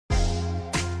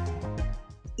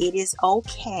it is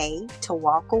okay to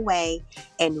walk away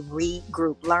and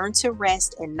regroup. Learn to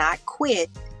rest and not quit,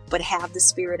 but have the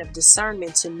spirit of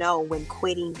discernment to know when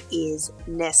quitting is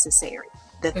necessary.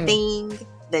 The thing,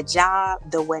 the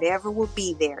job, the whatever will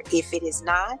be there. If it is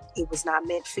not, it was not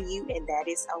meant for you, and that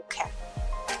is okay.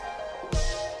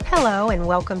 Hello, and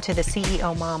welcome to the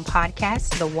CEO Mom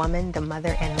Podcast, The Woman, the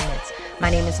Mother, and the Myths. My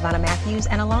name is Vanna Matthews,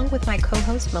 and along with my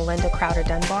co-host, Melinda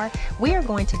Crowder-Dunbar, we are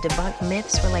going to debunk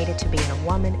myths related to being a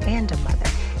woman and a mother.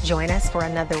 Join us for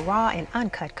another raw and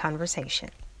uncut conversation.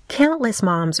 Countless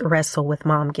moms wrestle with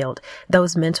mom guilt,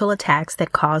 those mental attacks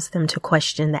that cause them to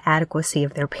question the adequacy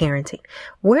of their parenting.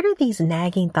 Where do these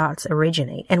nagging thoughts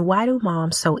originate, and why do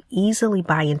moms so easily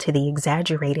buy into the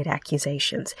exaggerated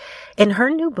accusations? In her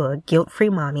new book, Guilt-Free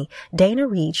Mommy, Dana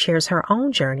Reed shares her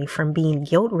own journey from being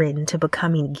guilt-ridden to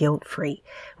becoming guilt-free.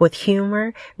 With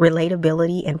humor,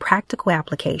 relatability, and practical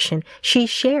application, she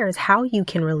shares how you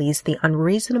can release the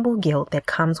unreasonable guilt that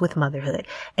comes with motherhood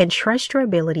and trust your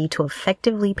ability to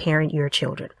effectively parent your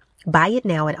children. Buy it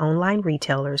now at online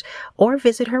retailers or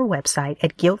visit her website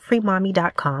at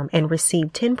guiltfreemommy.com and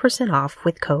receive 10% off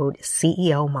with code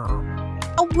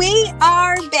CEOMOM. We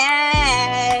are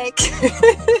back.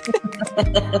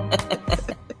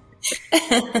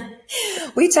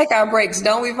 We take our breaks,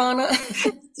 don't we, Vanna?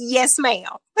 Yes, ma'am.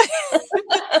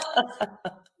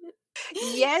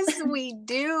 Yes, we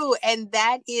do. And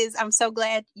that is, I'm so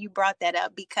glad you brought that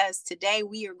up, because today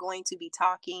we are going to be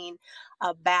talking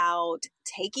about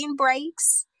taking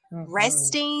breaks,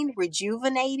 resting,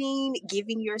 rejuvenating,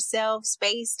 giving yourself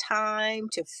space, time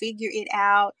to figure it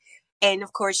out. And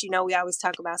of course, we always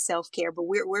talk about self-care, but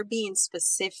we're being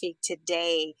specific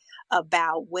today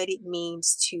about what it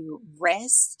means to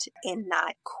rest and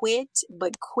not quit,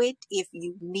 but quit if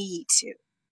you need to.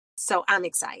 So I'm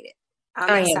excited.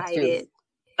 I'm excited.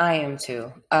 I am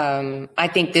too. I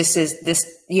think this,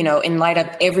 in light of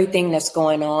everything that's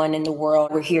going on in the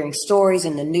world, we're hearing stories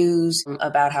in the news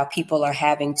about how people are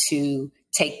having to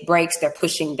take breaks. They're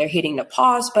hitting the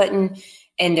pause button,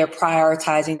 and they're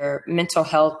prioritizing their mental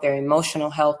health, their emotional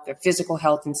health, their physical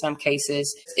health in some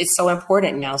cases. It's so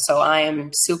important now. So I am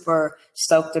super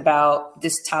stoked about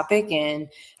this topic, and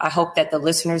I hope that the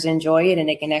listeners enjoy it and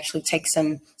they can actually take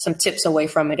some tips away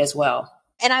from it as well.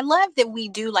 And I love that we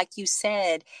do, like you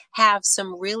said, have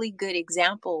some really good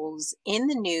examples in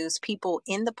the news, people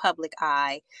in the public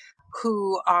eye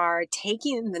who are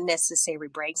taking the necessary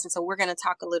breaks. And so we're going to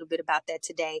talk a little bit about that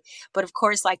today. But of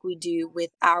course, like we do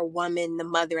with our woman, the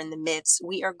mother, and the myths,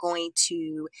 we are going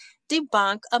to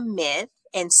debunk a myth.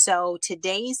 And so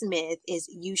today's myth is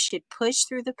you should push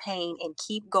through the pain and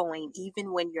keep going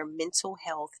even when your mental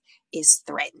health is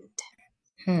threatened.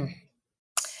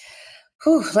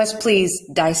 Let's please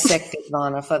dissect it,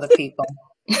 Vanna, for the people.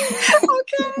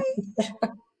 Okay.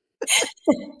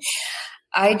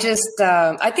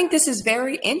 I think this is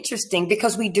very interesting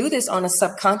because we do this on a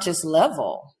subconscious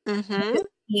level. We just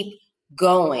keep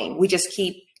going. We just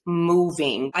keep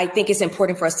moving. I think it's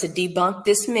important for us to debunk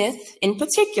this myth in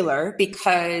particular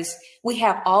because we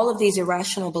have all of these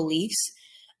irrational beliefs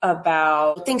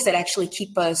about things that actually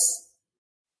keep us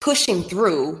pushing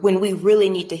through when we really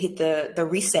need to hit the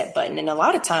reset button. And a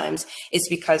lot of times it's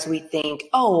because we think,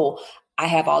 I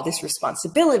have all this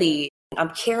responsibility.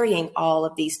 I'm carrying all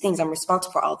of these things. I'm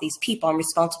responsible for all these people.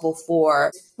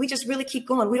 We just really keep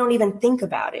going. We don't even think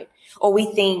about it. Or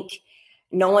we think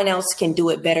no one else can do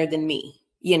it better than me,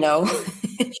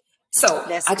 So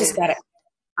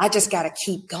I just gotta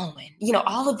keep going.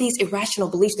 All of these irrational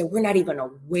beliefs that we're not even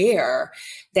aware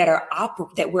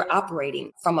that we're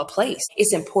operating from a place.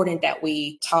 It's important that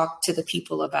we talk to the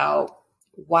people about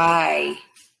why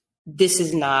this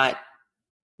is not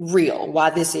real,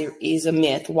 why this is a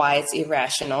myth, why it's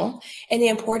irrational, and the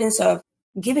importance of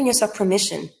giving yourself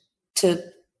permission to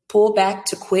pull back,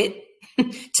 to quit,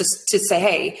 to say,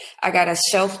 hey, I gotta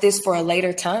shelf this for a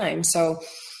later time. So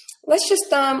let's just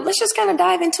kind of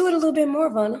dive into it a little bit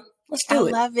more, Vanna. Let's do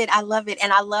it. I love it. I love it.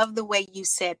 And I love the way you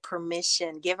said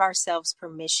permission. Give ourselves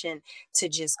permission to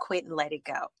just quit and let it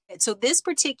go. And so this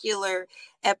particular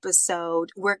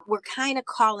episode, we're kind of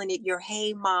calling it your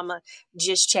Hey Mama,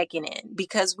 just checking in,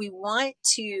 because we want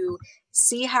to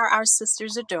see how our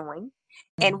sisters are doing.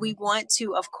 And we want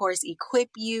to, of course,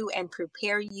 equip you and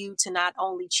prepare you to not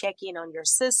only check in on your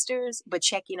sisters, but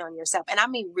check in on yourself. And I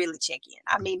mean, really check in.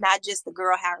 I mean, not just the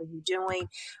girl, how are you doing?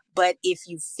 But if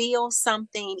you feel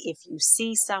something, if you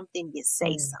see something, you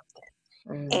say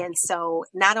something. And so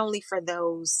not only for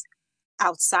those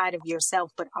outside of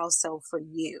yourself, but also for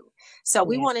you. So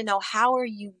we want to know, how are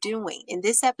you doing? In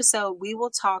this episode, we will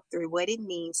talk through what it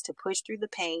means to push through the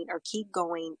pain or keep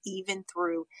going even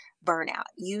through burnout.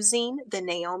 Using the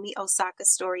Naomi Osaka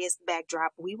story as the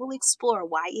backdrop, we will explore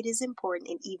why it is important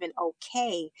and even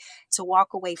okay to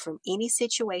walk away from any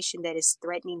situation that is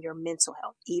threatening your mental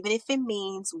health, even if it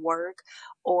means work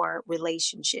or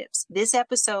relationships. This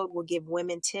episode will give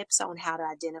women tips on how to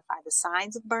identify the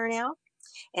signs of burnout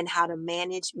and how to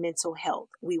manage mental health.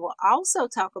 We will also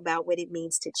talk about what it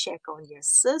means to check on your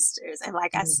sisters. And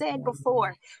like I said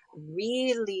before,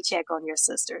 really check on your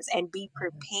sisters and be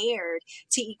prepared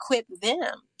to equip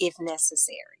them if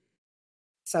necessary.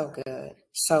 So good.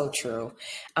 So true.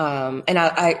 And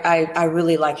I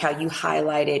really like how you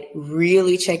highlighted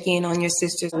really check in on your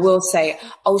sisters. We'll say,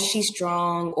 oh, she's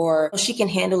strong, or she can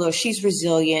handle it, or she's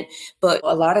resilient. But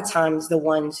a lot of times the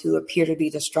ones who appear to be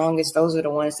the strongest, those are the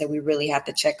ones that we really have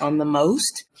to check on the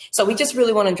most. So we just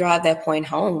really want to drive that point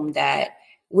home that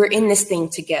we're in this thing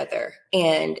together,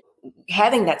 and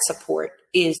having that support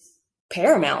is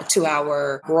paramount to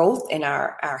our growth and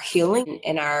our healing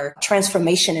and our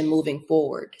transformation and moving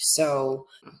forward. So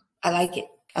I like it.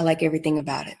 I like everything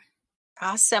about it.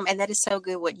 Awesome. And that is so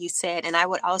good what you said. And I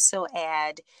would also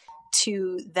add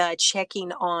to the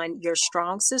checking on your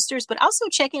strong sisters, but also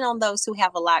checking on those who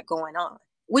have a lot going on,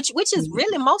 which is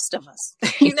really most of us,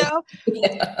 you know?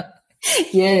 Yeah.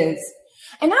 Yes.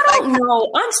 And I don't know,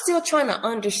 I'm still trying to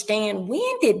understand,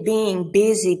 when did being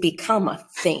busy become a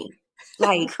thing?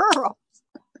 Like, girl.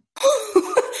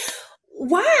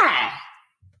 Why?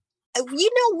 You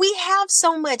know, we have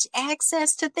so much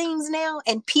access to things now,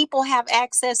 and people have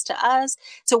access to us,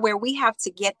 to where we have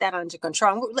to get that under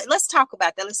control. Let's talk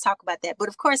about that. But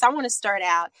of course, I want to start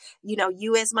out, you know,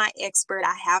 you as my expert,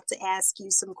 I have to ask you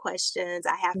some questions.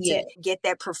 I have to get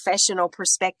that professional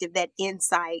perspective, that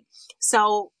insight.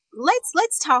 So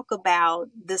let's talk about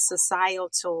the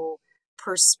societal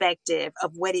perspective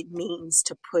of what it means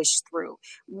to push through.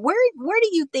 Where do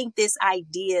you think this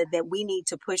idea that we need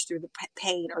to push through the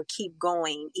pain or keep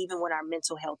going even when our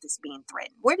mental health is being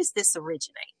threatened, where does this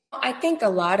originate? I think a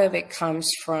lot of it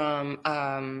comes from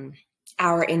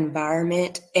our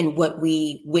environment and what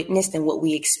we witnessed and what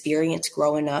we experienced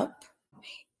growing up.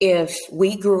 If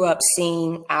we grew up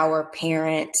seeing our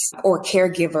parents or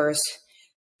caregivers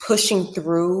pushing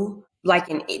through, like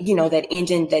that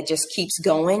engine that just keeps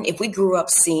going, if we grew up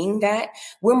seeing that,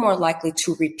 we're more likely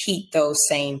to repeat those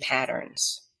same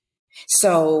patterns.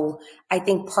 So I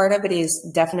think part of it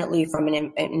is definitely from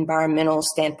an environmental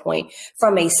standpoint.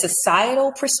 From a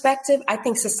societal perspective, I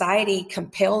think society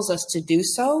compels us to do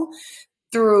so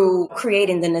through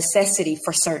creating the necessity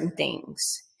for certain things.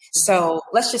 So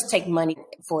let's just take money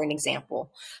for an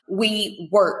example. We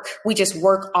just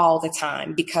work all the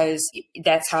time because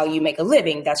that's how you make a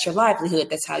living. That's your livelihood.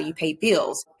 That's how you pay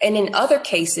bills. And in other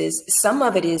cases, some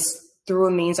of it is through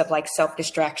a means of like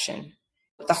self-distraction.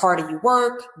 The harder you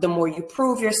work, the more you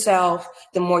prove yourself,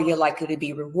 the more you're likely to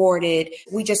be rewarded.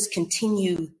 We just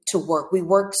continue to work. We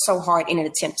work so hard in an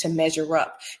attempt to measure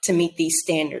up, to meet these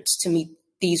standards, to meet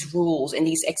these rules and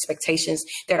these expectations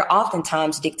that are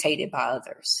oftentimes dictated by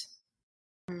others.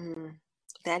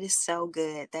 That is so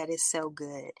good. That is so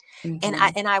good. Mm-hmm.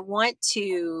 And I want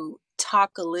to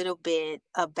talk a little bit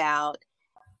about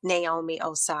Naomi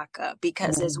Osaka,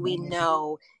 because as we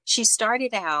know, she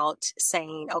started out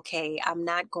saying, okay, I'm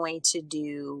not going to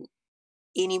do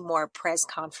any more press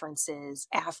conferences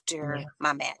after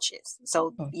my matches.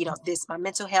 So, my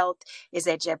mental health is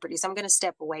at jeopardy. So I'm going to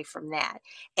step away from that.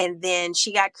 And then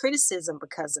she got criticism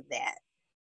because of that.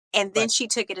 And then she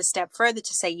took it a step further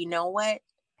to say, you know what?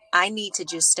 I need to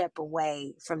just step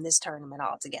away from this tournament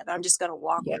altogether. I'm just going to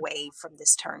walk away from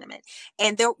this tournament.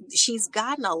 And she's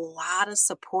gotten a lot of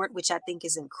support, which I think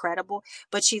is incredible,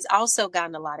 but she's also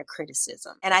gotten a lot of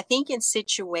criticism. And I think in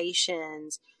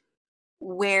situations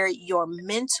where your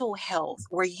mental health,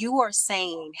 where you are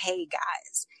saying, hey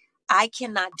guys, I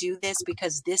cannot do this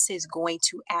because this is going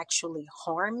to actually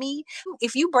harm me.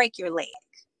 If you break your leg,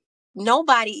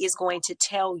 nobody is going to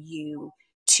tell you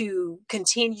to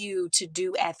continue to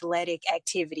do athletic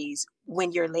activities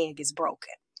when your leg is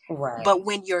broken. Right. But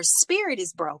when your spirit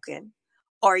is broken,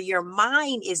 or your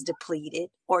mind is depleted,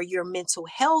 or your mental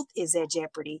health is at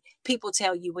jeopardy, people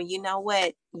tell you, well, you know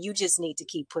what? You just need to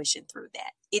keep pushing through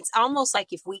that. It's almost like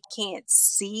if we can't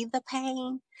see the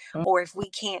pain, or if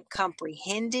we can't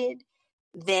comprehend it,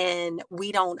 then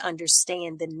we don't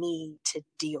understand the need to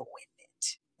deal with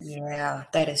it. Yeah,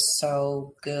 that is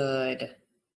so good,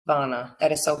 Vonna.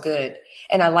 That is so good.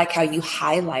 And I like how you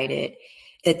highlighted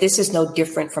that this is no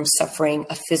different from suffering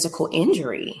a physical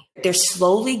injury. They're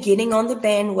slowly getting on the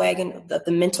bandwagon,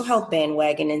 the mental health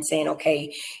bandwagon, and saying,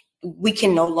 okay, we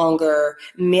can no longer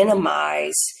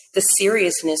minimize the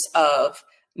seriousness of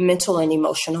mental and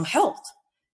emotional health,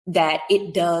 that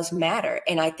it does matter.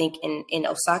 And I think in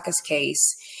Osaka's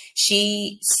case,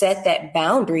 she set that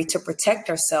boundary to protect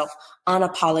herself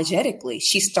unapologetically.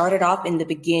 She started off in the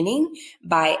beginning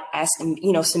by asking,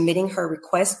 submitting her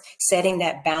request, setting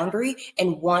that boundary.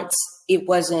 And once it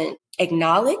wasn't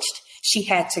acknowledged, she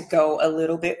had to go a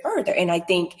little bit further. And I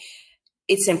think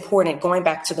it's important, going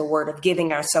back to the word of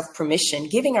giving ourselves permission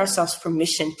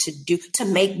to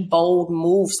make bold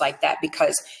moves like that,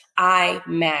 because I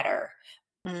matter.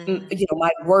 Mm-hmm. My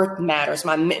worth matters,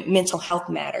 my mental health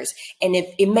matters. And if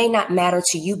it may not matter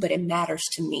to you, but it matters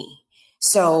to me.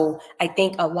 So I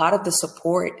think a lot of the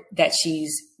support that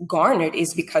she's garnered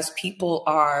is because people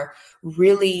are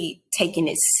really taking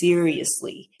it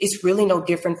seriously. It's really no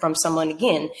different from someone,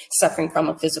 again, suffering from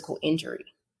a physical injury.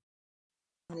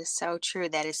 That is so true.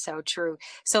 That is so true.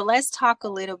 So let's talk a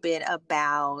little bit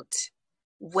about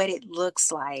what it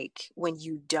looks like when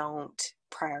you don't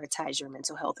prioritize your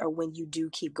mental health, or when you do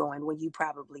keep going, when you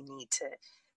probably need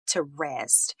to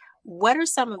rest. What are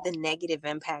some of the negative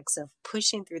impacts of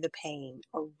pushing through the pain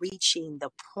or reaching the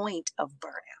point of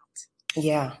burnout?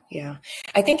 Yeah.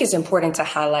 I think it's important to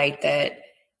highlight that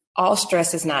all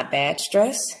stress is not bad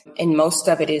stress, and most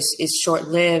of it is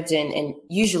short-lived and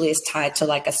usually is tied to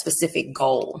like a specific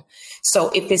goal.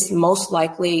 So if it's most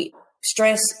likely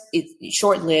stress,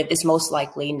 short-lived, is most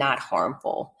likely not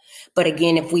harmful. But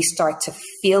again, if we start to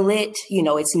feel it,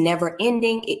 it's never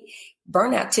ending.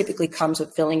 Burnout typically comes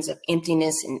with feelings of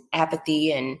emptiness and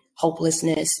apathy and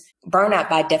hopelessness. Burnout,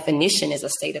 by definition, is a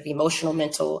state of emotional,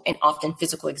 mental, and often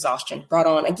physical exhaustion brought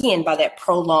on, again, by that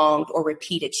prolonged or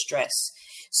repeated stress.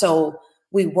 So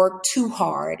we work too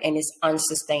hard and it's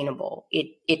unsustainable.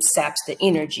 It saps the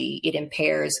energy. It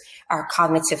impairs our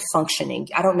cognitive functioning.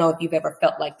 I don't know if you've ever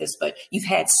felt like this, but you've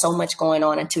had so much going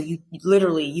on until you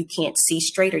can't see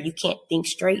straight or you can't think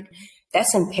straight.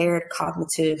 That's impaired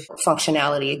cognitive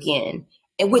functionality again,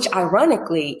 in which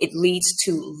ironically, it leads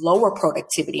to lower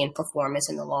productivity and performance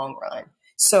in the long run.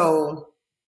 So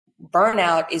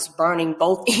burnout is burning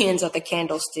both ends of the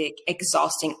candlestick,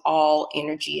 exhausting all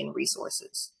energy and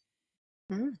resources.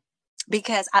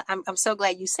 Because I'm so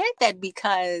glad you said that,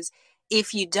 because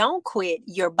if you don't quit,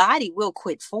 your body will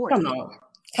quit for you.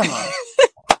 Come on.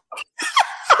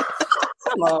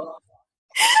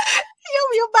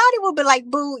 Your body will be like,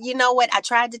 boo, you know what? I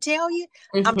tried to tell you,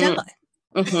 I'm done.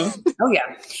 Mm-hmm. Oh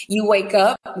yeah. You wake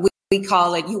up, we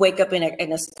call it, you wake up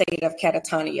in a state of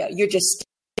catatonia. You're just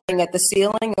staring at the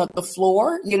ceiling or the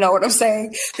floor. You know what I'm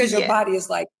saying? Because your body is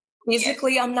like,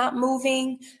 physically, I'm not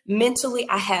moving. Mentally,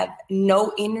 I have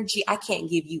no energy. I can't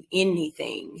give you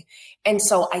anything. And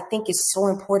so I think it's so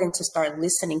important to start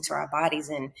listening to our bodies.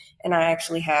 And I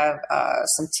actually have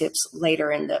some tips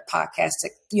later in the podcast to,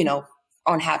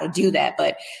 on how to do that.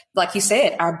 But like you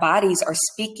said, our bodies are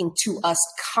speaking to us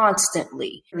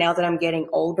constantly. Now that I'm getting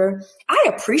older, I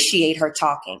appreciate her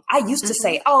talking. I used to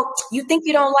say, oh, you think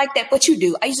you don't like that, but you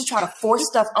do. I used to try to force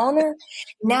stuff on her.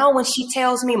 Now when she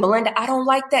tells me, Melinda, I don't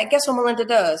like that, guess what Melinda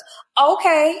does?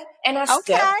 Okay. And I step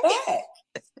back.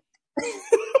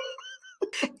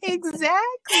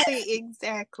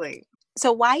 Exactly.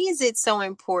 So why is it so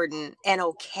important and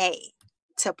okay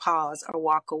to pause or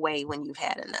walk away when you've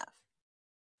had enough?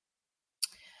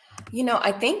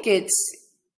 I think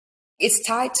it's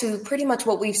tied to pretty much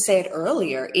what we've said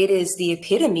earlier. It is the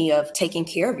epitome of taking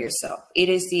care of yourself. It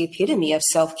is the epitome of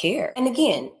self-care. And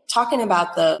again, talking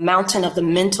about the mountain of the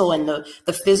mental and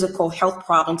the physical health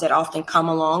problems that often come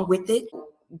along with it,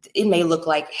 it may look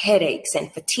like headaches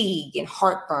and fatigue and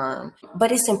heartburn,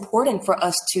 but it's important for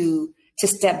us to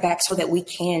step back so that we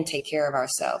can take care of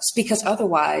ourselves, because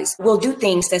otherwise we'll do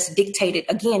things that's dictated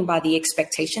again by the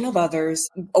expectation of others,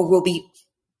 or we'll be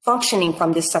functioning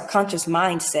from this subconscious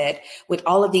mindset with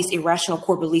all of these irrational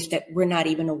core beliefs that we're not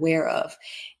even aware of.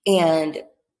 And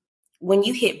when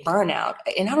you hit burnout,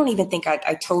 and I don't even think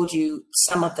I told you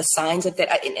some of the signs of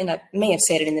that, and I may have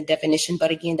said it in the definition, but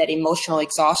again, that emotional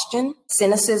exhaustion,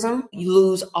 cynicism, you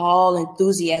lose all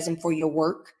enthusiasm for your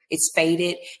work. It's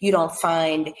faded. You don't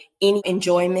find any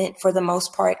enjoyment for the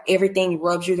most part. Everything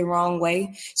rubs you the wrong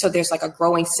way. So there's like a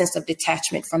growing sense of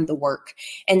detachment from the work.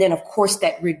 And then, of course,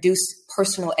 that reduced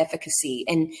personal efficacy.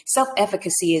 And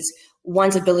self-efficacy is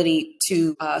one's ability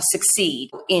to succeed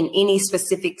in any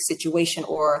specific situation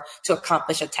or to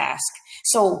accomplish a task.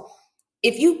 So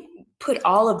if you put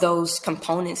all of those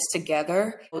components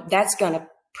together, that's going to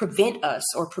prevent us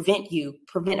or prevent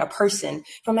a person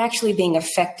from actually being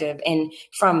effective and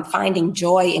from finding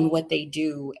joy in what they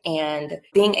do and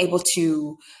being able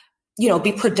to,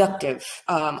 be productive.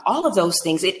 All of those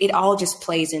things, it all just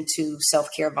plays into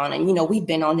self-care, Vonna. And, we've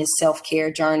been on this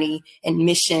self-care journey and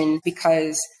mission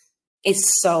because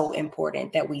it's so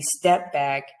important that we step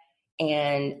back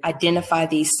and identify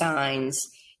these signs,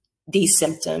 these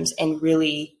symptoms, and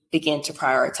really begin to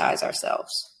prioritize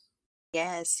ourselves.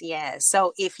 Yes, yes.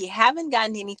 So if you haven't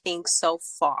gotten anything so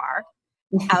far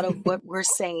out of what we're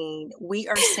saying, we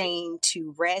are saying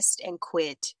to rest and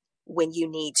quit when you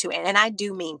need to. And I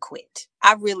do mean quit.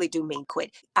 I really do mean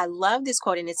quit. I love this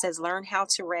quote, and it says, learn how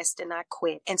to rest and not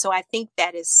quit. And so I think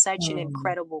that is such an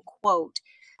incredible quote.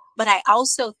 But I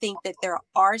also think that there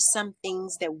are some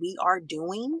things that we are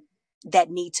doing that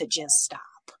need to just stop.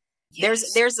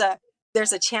 Yes.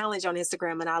 There's a challenge on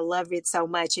Instagram, and I love it so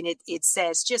much. And it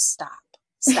says, just stop,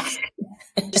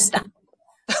 just stop.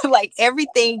 Like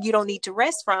everything you don't need to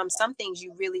rest from, some things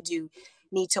you really do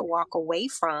need to walk away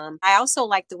from. I also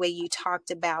like the way you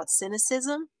talked about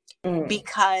cynicism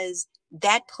because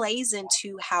that plays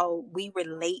into how we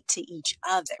relate to each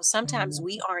other. Sometimes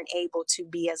we aren't able to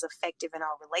be as effective in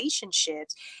our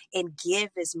relationships and give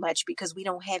as much because we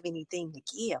don't have anything to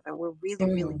give. And we're really,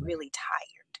 really, really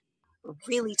tired. We're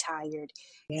really tired.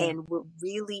 Yeah. And we're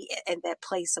really in that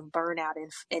place of burnout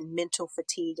and mental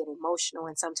fatigue and emotional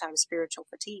and sometimes spiritual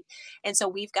fatigue. And so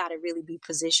we've got to really be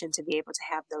positioned to be able to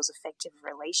have those effective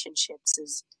relationships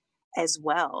as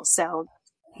well. So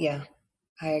yeah,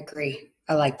 I agree.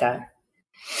 I like that.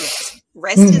 Yes.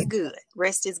 Rest is good.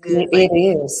 Rest is good.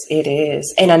 It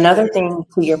is. And another thing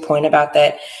to your point about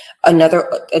that,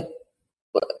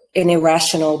 an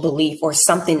irrational belief or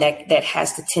something that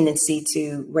has the tendency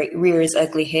to rear its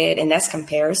ugly head, and that's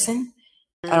comparison.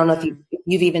 I don't know if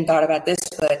you've even thought about this,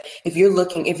 but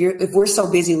if we're so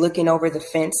busy looking over the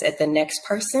fence at the next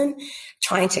person,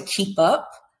 trying to keep up,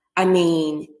 I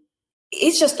mean,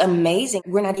 it's just amazing.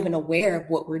 We're not even aware of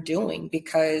what we're doing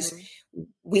because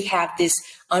we have this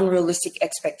unrealistic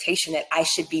expectation that I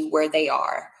should be where they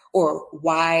are, or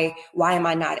why am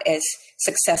I not as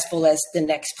successful as the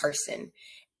next person?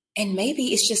 And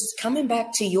maybe it's just coming back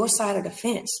to your side of the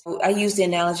fence. I use the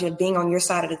analogy of being on your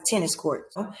side of the tennis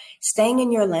court, staying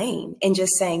in your lane and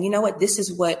just saying, you know what, this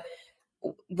is what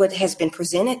has been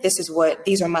presented.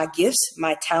 These are my gifts,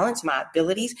 my talents, my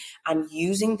abilities. I'm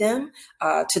using them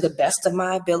to the best of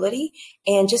my ability,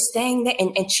 and just staying there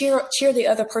and cheer the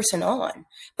other person on.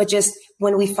 But just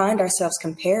when we find ourselves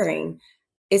comparing,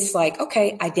 it's like,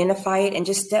 okay, identify it and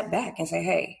just step back and say,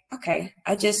 hey, okay,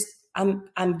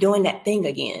 I'm doing that thing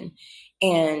again.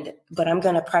 But I'm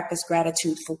going to practice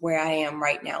gratitude for where I am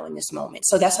right now in this moment.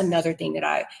 So that's another thing that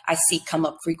I see come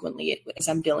up frequently as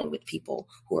I'm dealing with people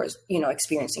who are,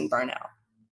 experiencing burnout.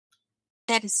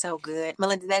 That is so good.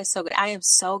 Melinda, that is so good. I am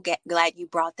so glad you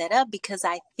brought that up because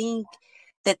I think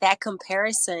that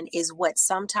comparison is what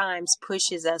sometimes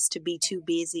pushes us to be too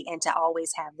busy and to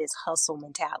always have this hustle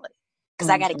mentality because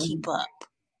I got to keep up.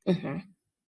 Mm-hmm.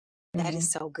 That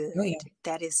is so good. Oh, yeah.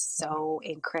 That is so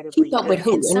incredibly keep up good. With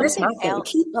who? And that's my thing.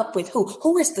 Keep up with who?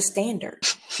 Who is the standard?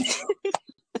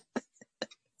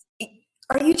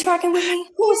 Are you tracking with me?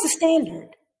 Who is the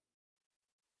standard?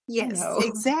 Yes,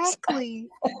 exactly.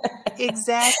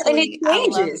 Exactly. And it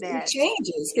changes. It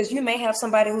changes because you may have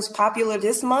somebody who's popular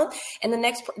this month, and the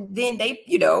next, then they,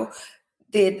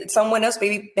 did someone else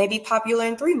may be popular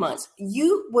in 3 months.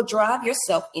 You will drive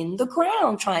yourself in the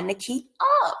ground trying to keep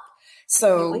up.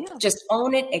 So just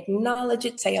own it, acknowledge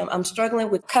it, say, I'm struggling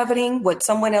with coveting what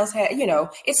someone else had.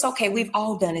 It's okay. We've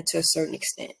all done it to a certain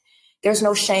extent. There's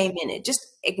no shame in it. Just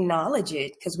acknowledge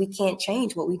it because we can't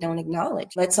change what we don't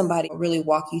acknowledge. Let somebody really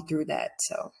walk you through that.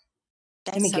 So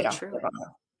let me get off.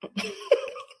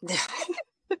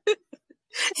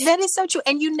 That is so true.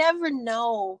 And you never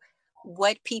know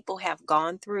what people have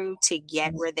gone through to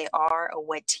get where they are or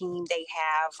what team they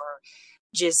have or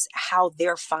just how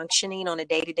they're functioning on a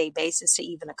day-to-day basis to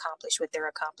even accomplish what they're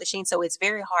accomplishing. So it's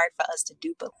very hard for us to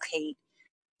duplicate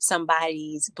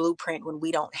somebody's blueprint when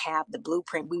we don't have the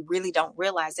blueprint. We really don't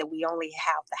realize that we only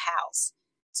have the house.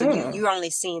 So you're only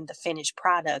seeing the finished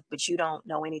product, but you don't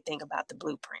know anything about the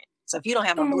blueprint. So if you don't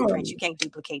have a blueprint, you can't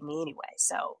duplicate me anyway.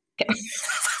 So.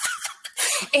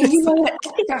 And you know what?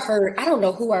 I don't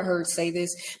know who I heard say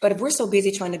this, but if we're so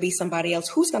busy trying to be somebody else,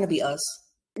 who's going to be us?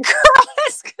 Girl,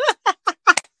 that's good.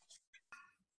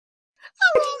 I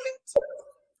love it.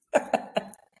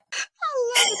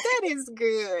 That is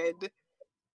good.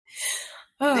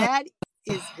 That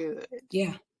is good.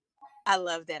 Yeah. I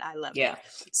love that. Yeah.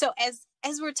 So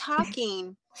as we're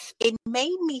talking, it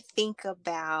made me think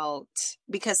about,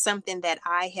 because something that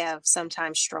I have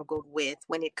sometimes struggled with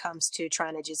when it comes to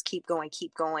trying to just keep going,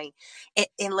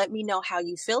 and let me know how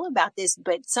you feel about this.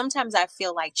 But sometimes I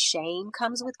feel like shame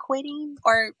comes with quitting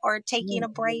or taking a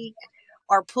break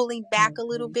or pulling back a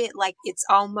little bit. Like it's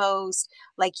almost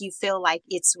like you feel like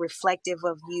it's reflective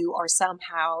of you, or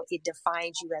somehow it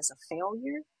defines you as a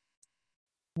failure.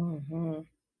 Mm-hmm.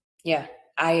 Yeah,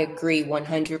 I agree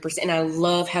 100%. And I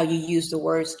love how you use the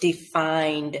words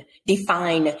define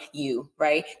you,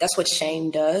 right? That's what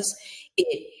shame does.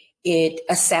 It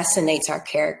assassinates our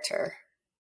character.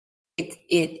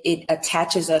 It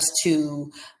attaches us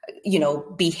to,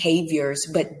 behaviors,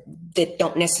 but that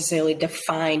don't necessarily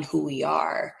define who we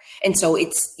are. And so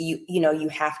it's, you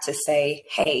have to say,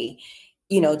 hey,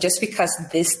 just because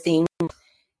this thing,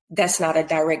 that's not a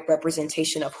direct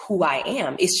representation of who I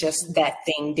am. It's just that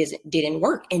thing didn't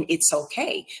work, and it's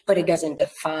okay, but it doesn't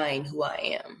define who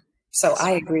I am. So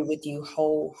I agree with you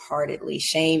wholeheartedly.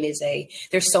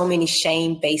 There's so many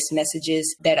shame-based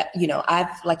messages that,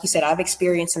 like you said, I've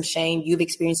experienced some shame, you've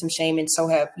experienced some shame, and so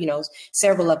have,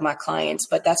 several of my clients.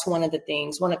 But that's one of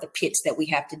the pits that we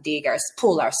have to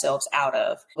pull ourselves out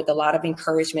of, with a lot of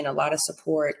encouragement, a lot of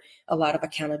support, a lot of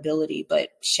accountability.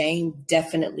 But shame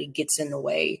definitely gets in the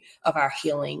way of our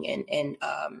healing and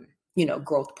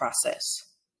growth process.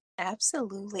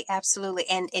 Absolutely. Absolutely.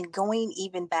 And going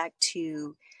even back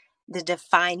to the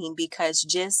defining, because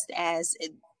just as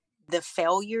the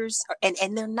failures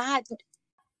and they're not,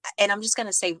 and I'm just going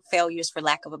to say failures for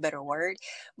lack of a better word,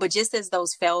 but just as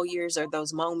those failures or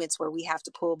those moments where we have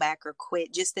to pull back or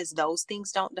quit, just as those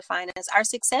things don't define us, our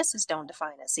successes don't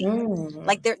define us either.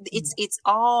 Like it's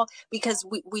all because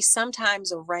we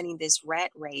sometimes are running this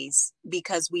rat race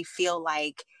because we feel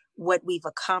like what we've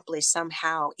accomplished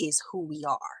somehow is who we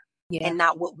are and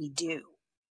not what we do.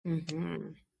 Mm-hmm.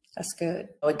 That's good.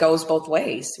 It goes both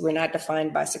ways. We're not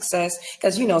defined by success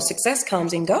because, success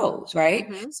comes and goes, right?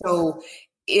 Mm-hmm. So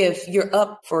if you're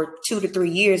up for 2 to 3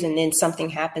 years and then something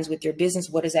happens with your business,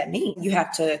 what does that mean? You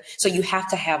have to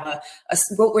have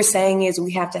what we're saying is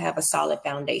we have to have a solid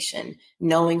foundation,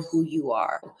 knowing who you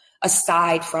are,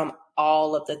 aside from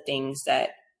all of the things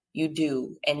that you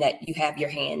do and that you have your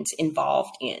hands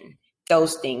involved in.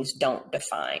 Those things don't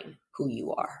define who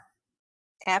you are.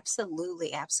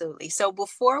 Absolutely. Absolutely. So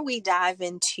before we dive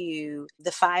into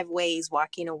the 5 ways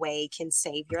walking away can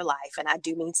save your life, and I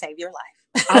do mean save your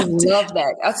life. I love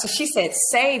that. So she said,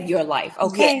 save your life.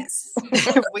 Okay.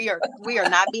 Yes. we are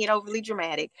not being overly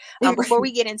dramatic. Before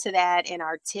we get into that and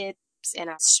our tips and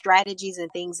our strategies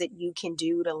and things that you can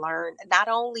do to learn not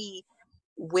only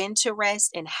when to rest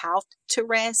and how to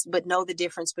rest, but know the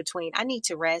difference between I need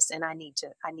to rest and I need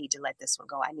to let this one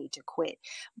go. I need to quit.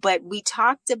 But we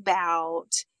talked about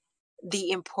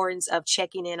the importance of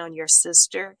checking in on your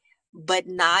sister, but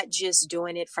not just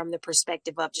doing it from the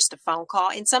perspective of just a phone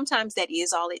call. And sometimes that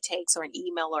is all it takes, or an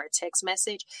email or a text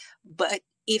message. But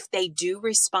if they do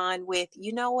respond with,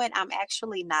 you know what, I'm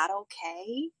actually not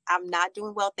okay. I'm not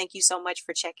doing well. Thank you so much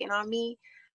for checking on me.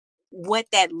 What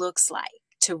that looks like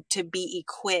to be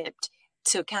equipped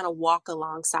to kind of walk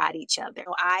alongside each other.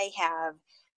 I have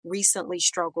recently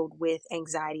struggled with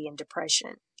anxiety and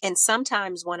depression. And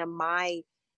sometimes one of my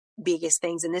biggest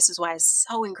things, and this is why it's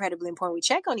so incredibly important we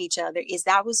check on each other, is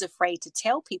that I was afraid to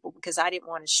tell people because I didn't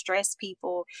want to stress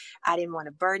people. I didn't want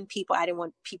to burden people. I didn't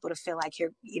want people to feel like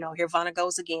here Vanna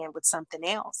goes again with something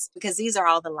else, because these are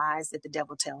all the lies that the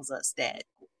devil tells us, that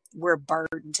we're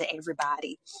burdened to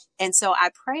everybody. And so I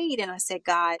prayed and I said,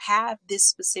 God, have this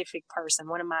specific person,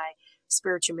 one of my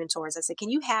spiritual mentors, I said, can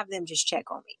you have them just check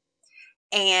on me?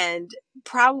 And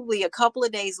probably a couple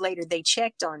of days later, they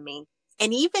checked on me.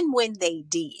 And even when they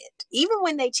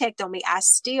checked on me, I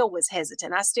still was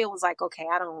hesitant. I still was like, okay,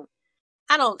 I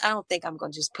don't think I'm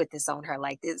going to just put this on her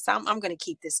like this. I'm going to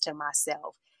keep this to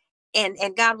myself.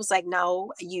 And God was like,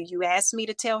 no, you asked me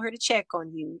to tell her to check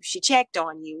on you. She checked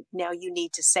on you. Now you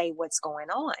need to say what's going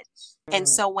on. Mm. And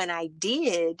so when I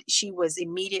did, she was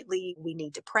immediately, we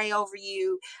need to pray over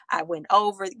you. I went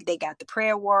over, they got the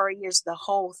prayer warriors, the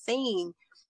whole thing.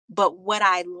 But what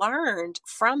I learned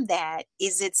from that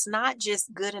is it's not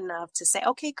just good enough to say,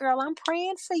 okay, girl, I'm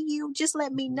praying for you. Just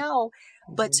let me know.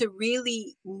 But to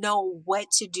really know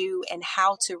what to do and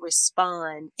how to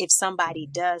respond if somebody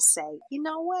does say, you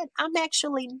know what, I'm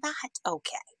actually not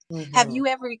okay. Mm-hmm. Have you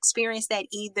ever experienced that,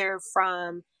 either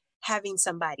from having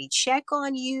somebody check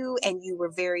on you and you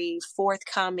were very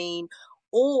forthcoming,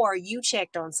 or you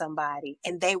checked on somebody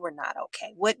and they were not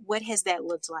okay? What has that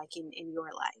looked like in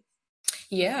your life?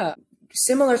 Yeah,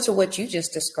 similar to what you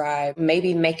just described,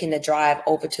 maybe making the drive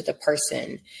over to the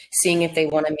person, seeing if they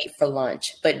want to meet for lunch,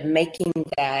 but making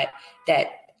that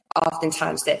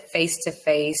oftentimes that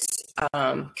face-to-face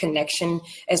connection,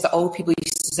 as the old people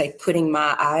used to say, putting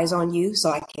my eyes on you so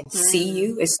I can see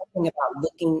you. It's something about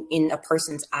looking in a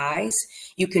person's eyes.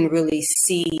 You can really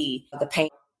see the pain.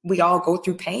 We all go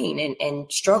through pain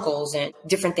and struggles and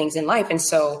different things in life. And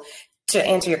so to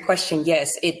answer your question,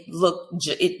 yes,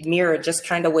 it mirrored just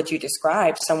kind of what you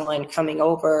described, someone coming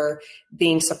over,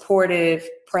 being supportive,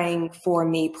 praying for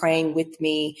me, praying with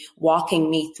me, walking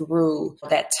me through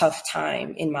that tough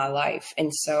time in my life.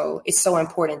 And so it's so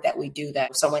important that we do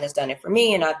that. Someone has done it for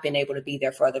me, and I've been able to be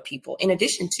there for other people. In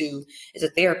addition to, as a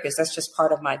therapist, that's just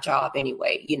part of my job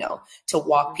anyway, to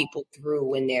walk people through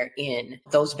when they're in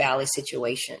those valley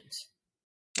situations.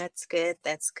 That's good.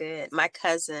 That's good. My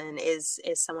cousin is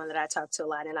someone that I talk to a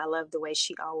lot, and I love the way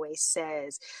she always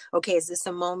says, okay, is this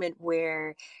a moment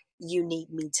where you need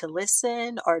me to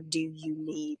listen, or do you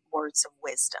need words of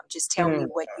wisdom? Just tell me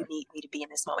what you need me to be in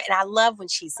this moment. And I love when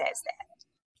she says that,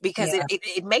 because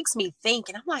it makes me think,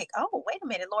 and I'm like, oh, wait a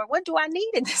minute, Lord, what do I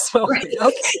need in this moment? Right.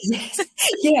 Okay. Yes.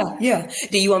 Yeah.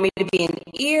 Do you want me to be an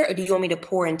ear, or do you want me to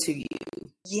pour into you?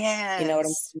 Yes. You know what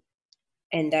I'm saying?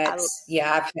 And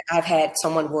I've had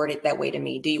someone word it that way to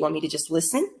me. Do you want me to just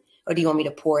listen, or do you want me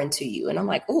to pour into you? And I'm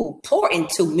like, ooh, pour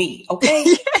into me. Okay.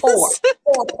 Yes.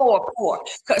 Pour.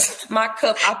 Because my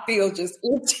cup, I feel just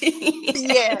empty.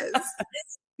 Yes.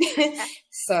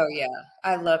 So yeah,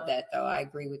 I love that though. I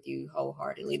agree with you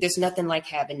wholeheartedly. There's nothing like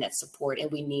having that support,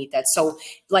 and we need that. So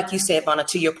like you said, Vonna,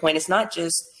 to your point, it's not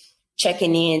just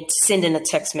checking in, sending a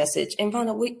text message. And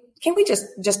Vonna, can we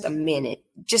just a minute,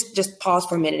 just pause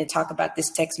for a minute and talk about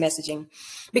this text messaging?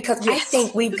 Because I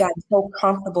think we've gotten so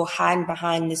comfortable hiding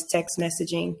behind this text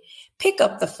messaging. Pick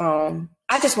up the phone.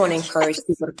 I just want to encourage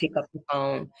people to pick up the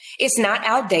phone. It's not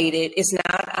outdated. It's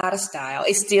not out of style.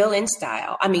 It's still in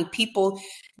style. I mean,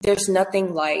 there's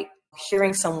nothing like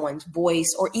hearing someone's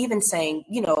voice, or even saying,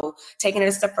 taking it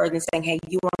a step further and saying, hey,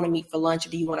 you want to meet for lunch, or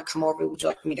do you want to come over? Would you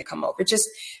like me to come over? Just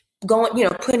going,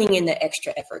 putting in the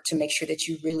extra effort to make sure that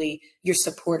you're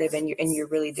supportive and you're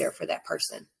really there for that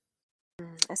person.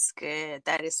 That's good.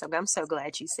 That is so good. I'm so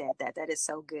glad you said that. That is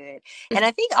so good. And I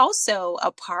think also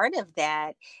a part of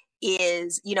that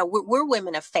is, we're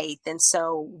women of faith. And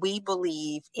so we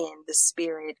believe in the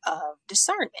spirit of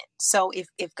discernment. So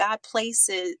if God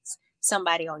places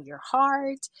somebody on your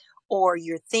heart, or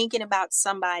you're thinking about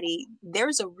somebody,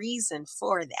 there's a reason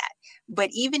for that. But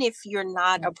even if you're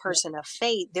not a person of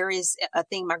faith, there is a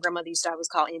thing my grandmother used to always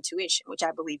call intuition, which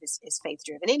I believe is faith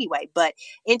driven anyway. But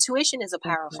intuition is a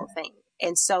powerful thing.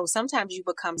 And so sometimes you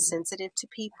become sensitive to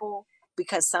people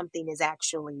because something is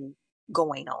actually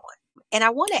going on. And I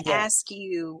want to ask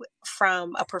you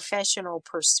from a professional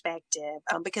perspective,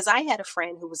 because I had a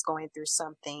friend who was going through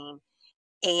something,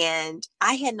 and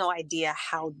I had no idea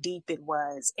how deep it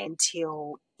was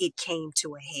until it came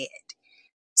to a head.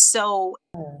 So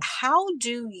how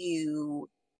do you,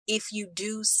 if you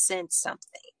do sense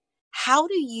something, how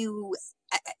do you,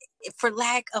 for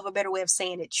lack of a better way of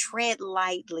saying it, tread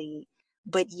lightly,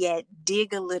 but yet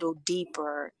dig a little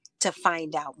deeper to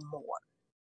find out more?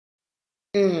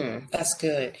 That's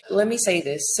good. Let me say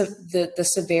this. So the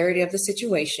severity of the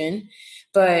situation.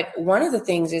 But one of the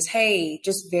things is, hey,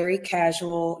 just very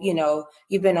casual,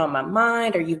 you've been on my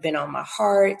mind, or you've been on my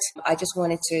heart. I just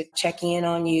wanted to check in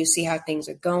on you, see how things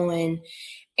are going.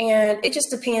 And it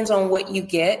just depends on what you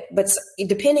get. But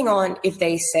depending on if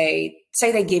they say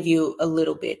they give you a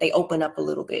little bit, they open up a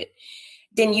little bit,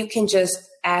 then you can just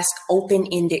ask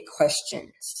open-ended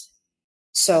questions.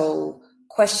 So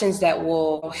questions that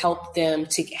will help them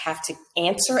to have to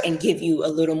answer and give you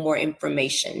a little more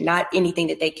information, not anything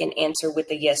that they can answer with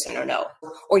a yes or no.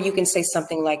 Or you can say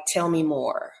something like, tell me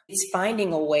more. It's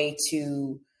finding a way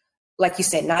to, like you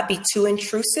said, not be too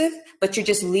intrusive, but you're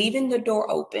just leaving the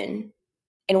door open.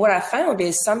 And what I found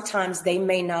is sometimes they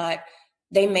may not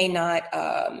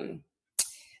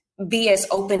be as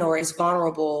open or as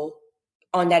vulnerable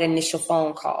on that initial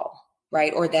phone call.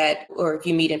 Right. Or if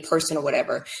you meet in person or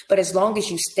whatever. But as long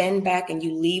as you stand back and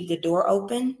you leave the door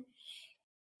open,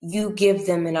 you give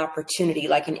them an opportunity,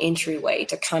 like an entryway,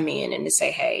 to come in and to say,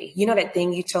 hey, that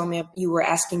thing you told me you were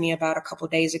asking me about a couple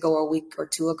of days ago, or a week or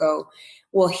two ago.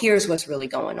 Well, here's what's really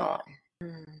going on.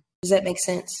 Does that make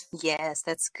sense? Yes,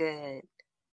 that's good.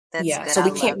 That's good. So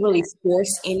we can't really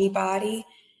force anybody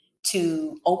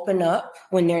to open up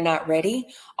when they're not ready.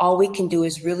 All we can do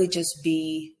is really just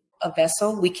be a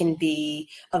vessel. We can be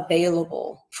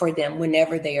available for them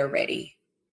whenever they are ready.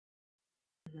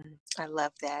 I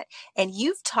love that. And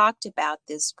you've talked about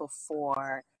this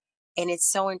before, And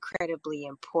it's so incredibly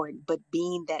important, but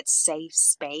being that safe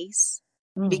space,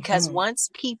 because Mm-hmm. once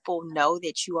people know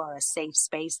that you are a safe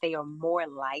space, they are more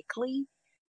likely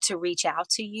to reach out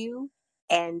to you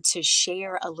and to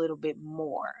share a little bit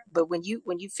more. But when you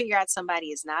figure out somebody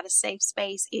is not a safe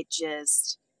space,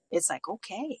 it's like,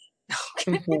 okay.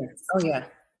 Mm-hmm. Oh yeah.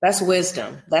 That's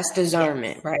wisdom. That's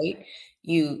discernment, Yes. right?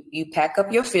 You pack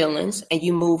up your feelings and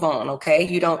you move on, okay?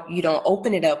 You don't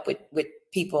open it up with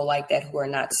people like that who are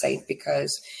not safe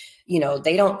because,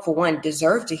 they don't, for one,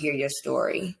 deserve to hear your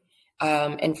story.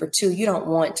 And for two, you don't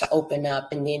want to open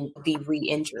up and then be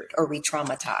re-injured or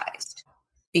re-traumatized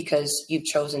because you've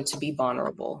chosen to be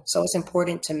vulnerable. So it's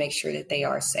important to make sure that they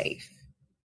are safe.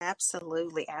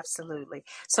 Absolutely, absolutely.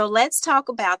 So let's talk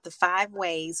about the 5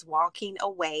 ways walking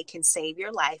away can save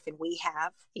your life. And we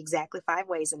have exactly 5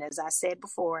 ways. And as I said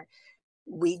before,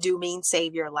 we do mean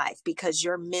save your life, because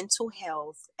your mental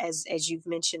health, as you've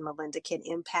mentioned, Melinda, can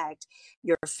impact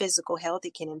your physical health.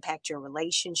 It can impact your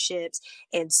relationships.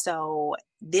 And so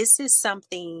this is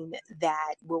something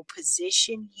that will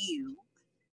position you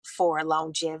for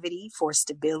longevity, for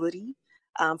stability,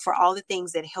 for all the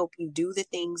things that help you do the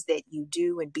things that you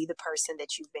do and be the person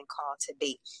that you've been called to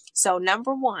be. So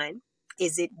number one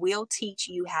is it will teach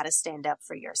you how to stand up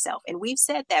for yourself. And we've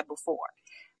said that before.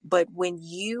 But when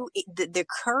the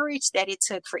courage that it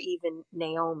took for even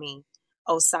Naomi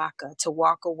Osaka to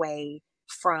walk away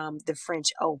from the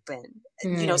French Open,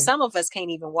 Mm. some of us can't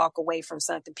even walk away from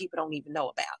something people don't even know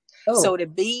about. So Oh, to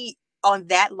be on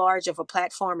that large of a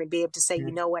platform and be able to say,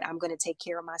 you know what, I'm going to take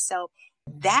care of myself.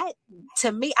 That,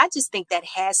 to me, I just think that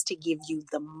has to give you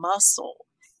the muscle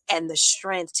and the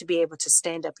strength to be able to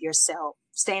stand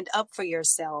up for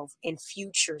yourself in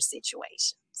future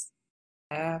situations.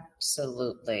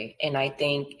 absolutely. And I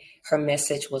think her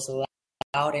message was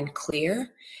loud and clear.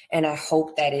 And I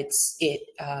hope that it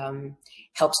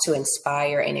helps to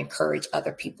inspire and encourage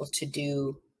other people to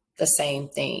do the same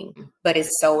thing. But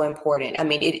it's so important. I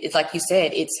mean, it's like you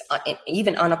said, it's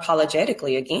even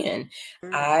unapologetically, again,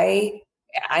 Mm. I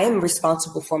I am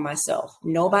responsible for myself.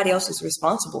 Nobody else is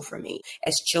responsible for me.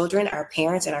 As children, our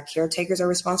parents and our caretakers are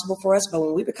responsible for us. But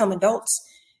when we become adults,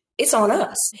 it's on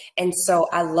us. And so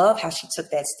I love how she took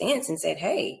that stance and said,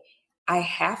 hey, I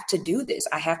have to do this.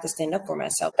 I have to stand up for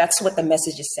myself. That's what the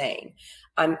message is saying.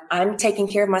 I'm taking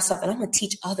care of myself and I'm gonna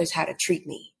teach others how to treat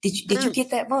me. Did you Mm.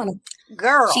 get that, Vonna?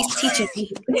 Girl. She's teaching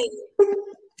me.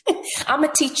 I'm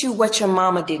gonna teach you what your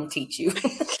mama didn't teach you.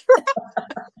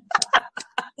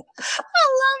 I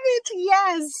love it.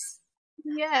 Yes.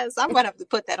 Yes. I'm going to have to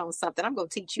put that on something. I'm going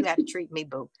to teach you how to treat me,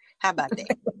 boo. How about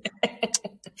that?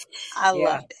 I Yeah.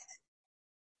 love that.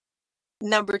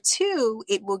 Number two,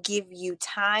 it will give you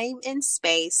time and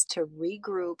space to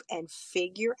regroup and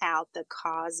figure out the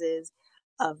causes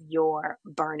of your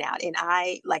burnout. And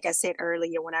like I said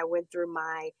earlier, when I went through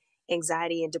my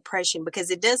anxiety and depression,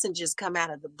 because it doesn't just come out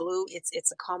of the blue,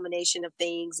 it's a culmination of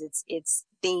things. It's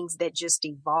things that just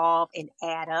evolve and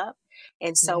add up.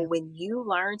 And so Yeah. when you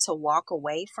learn to walk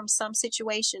away from some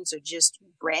situations or just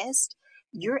rest,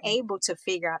 you're able to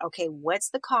figure out, okay, what's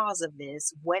the cause of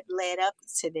this? What led up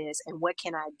to this? And what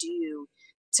can I do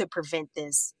to prevent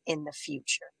this in the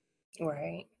future?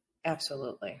 Right.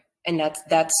 Absolutely. And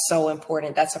that's so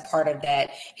important. That's a part of that,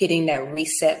 hitting that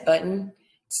reset button,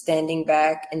 standing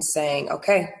back and saying,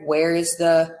 okay, where's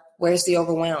the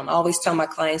overwhelm? I always tell my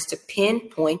clients to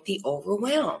pinpoint the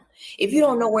overwhelm. If you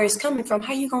don't know where it's coming from,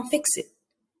 how you gonna fix it?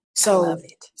 I love So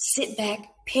it. sit back,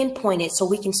 pinpoint it so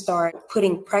we can start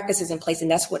putting practices in place.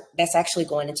 And that's actually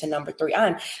going into number 3.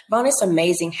 Vaughn, it's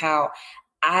amazing how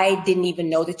I didn't even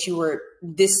know that you were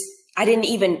this. I didn't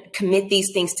even commit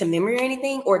these things to memory or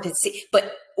anything or to see,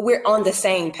 but we're on the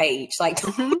same page. Like,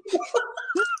 Mhm.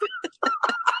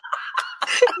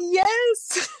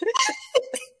 Yes.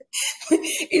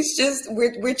 it's just,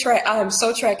 I'm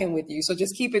so tracking with you. So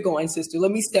just keep it going, sister.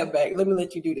 Let me step back. Let me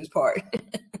let you do this part.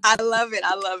 I love it.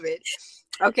 I love it.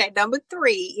 Okay, number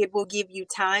 3, it will give you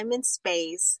time and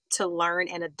space to learn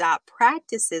and adopt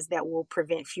practices that will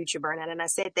prevent future burnout. And I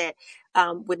said that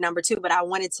with number 2, but I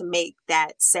wanted to make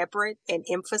that separate and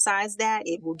emphasize that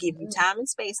it will give you time and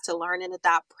space to learn and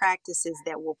adopt practices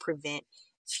that will prevent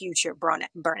future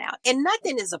burnout. And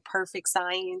nothing is a perfect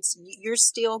science. You're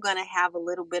still going to have a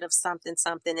little bit of something.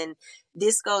 And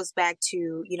this goes back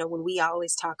to, when we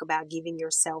always talk about giving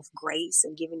yourself grace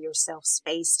and giving yourself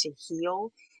space to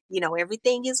heal.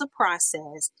 Everything is a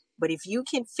process, but if you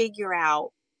can figure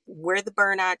out where the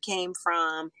burnout came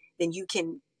from, then you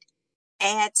can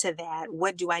add to that.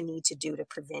 What do I need to do to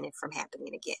prevent it from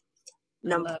happening again? I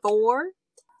Number love 4,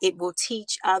 it will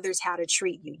teach others how to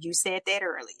treat you. You said that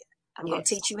earlier. I'm going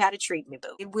to teach you how to treat me,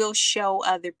 boo. It will show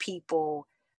other people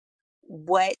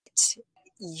what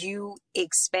you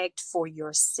expect for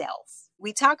yourself.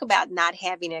 We talk about not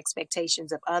having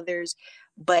expectations of others,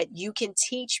 but you can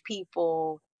teach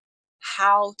people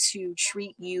how to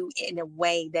treat you in a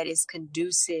way that is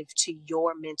conducive to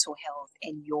your mental health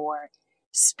and your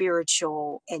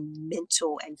spiritual and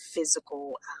mental and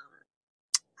physical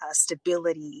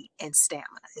stability and stamina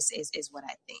is what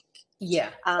I think. Yeah.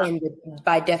 And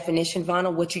by definition,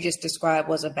 Vonna, what you just described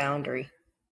was a boundary.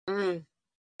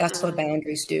 That's what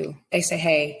boundaries do. They say,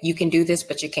 hey, you can do this,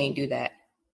 but you can't do that.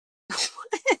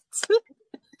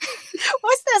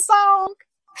 What's that song?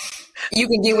 You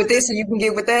can get with this and you can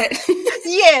get with that.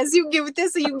 Yes, you can get with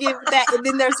this and you can get with that. And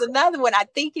then there's another one, I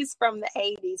think it's from the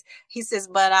 80s. He says,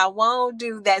 but I won't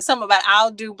do that. Something about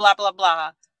I'll do blah, blah,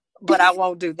 blah, but I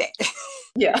won't do that.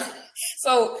 Yeah.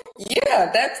 So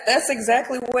yeah, that's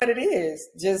exactly what it is.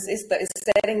 Just it's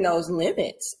setting those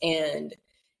limits, and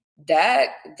that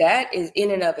is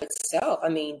in and of itself. I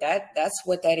mean, that's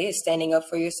what that is, standing up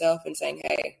for yourself and saying,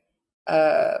 hey,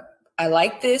 I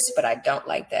like this, but I don't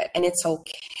like that. And it's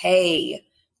okay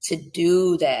to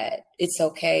do that. It's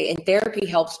okay. And therapy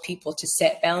helps people to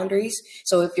set boundaries.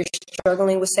 So if you're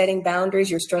struggling with setting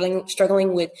boundaries, you're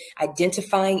struggling with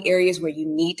identifying areas where you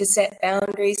need to set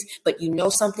boundaries, but you know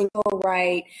something go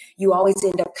right, you always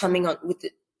end up coming up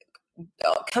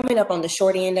on the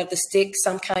short end of the stick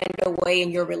some kind of way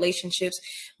in your relationships.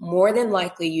 More than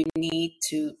likely, you need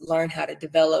to learn how to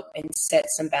develop and set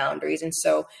some boundaries. And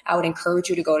so I would encourage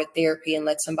you to go to therapy and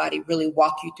let somebody really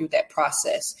walk you through that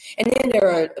process. And then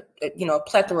there are, a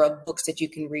plethora of books that you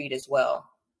can read as well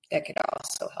that could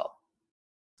also help.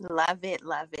 Love it.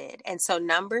 Love it. And so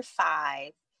number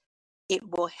 5, it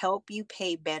will help you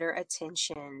pay better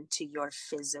attention to your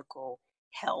physical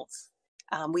health.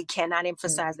 We cannot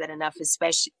emphasize that enough,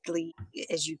 especially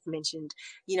as you've mentioned,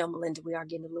 Melinda, we are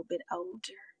getting a little bit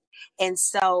older. And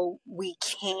so we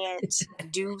can't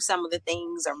do some of the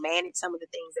things or manage some of the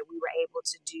things that we were able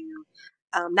to do,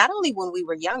 not only when we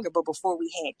were younger, but before we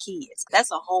had kids.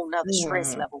 That's a whole nother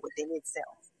stress level within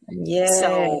itself. Yes.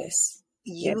 So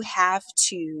you have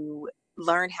to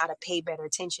learn how to pay better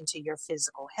attention to your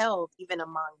physical health, even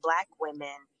among Black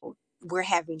women. We're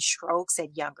having strokes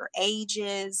at younger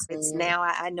ages. It's now,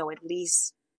 I know at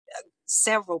least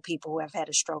several people who have had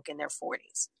a stroke in their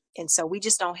 40s. And so we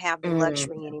just don't have the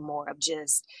luxury anymore of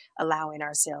just allowing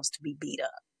ourselves to be beat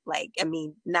up.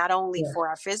 Not only for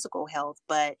our physical health,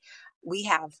 but we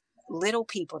have little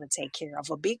people to take care of,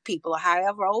 or big people, or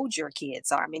however old your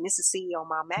kids are. This is CEO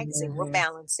Mom Magazine. We're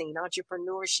balancing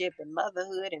entrepreneurship and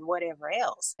motherhood and whatever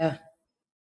else. Yeah.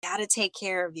 Got to take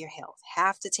care of your health,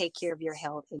 have to take care of your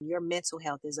health, and your mental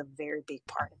health is a very big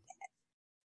part of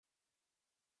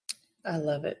that. I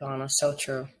love it, Vonna. So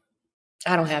true.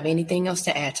 I don't have anything else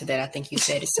to add to that. I think you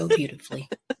said it so beautifully.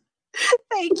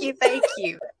 Thank you. Thank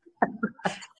you.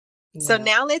 So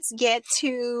now let's get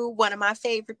to one of my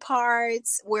favorite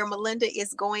parts, where Melinda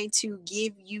is going to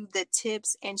give you the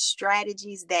tips and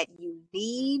strategies that you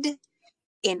need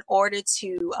in order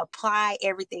to apply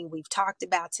everything we've talked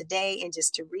about today. And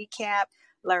just to recap,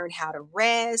 learn how to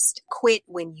rest, quit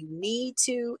when you need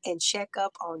to, and check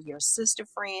up on your sister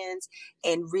friends,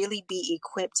 and really be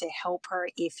equipped to help her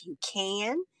if you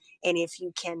can. And if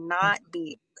you cannot,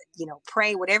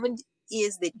 pray, whatever it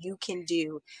is that you can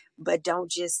do, but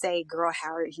don't just say, girl,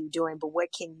 how are you doing? But what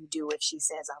can you do if she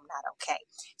says I'm not okay?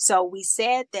 So we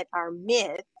said that our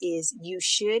myth is you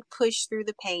should push through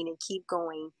the pain and keep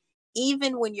going,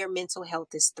 even when your mental health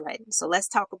is threatened. So let's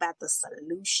talk about the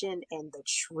solution and the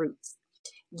truth.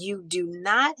 You do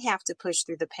not have to push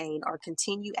through the pain or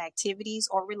continue activities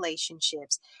or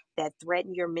relationships that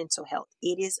threaten your mental health.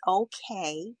 It is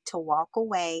okay to walk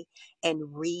away and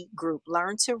regroup.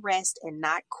 Learn to rest and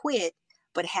not quit,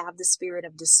 but have the spirit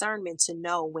of discernment to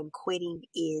know when quitting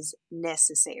is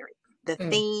necessary. The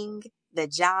thing, the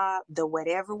job, the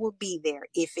whatever will be there.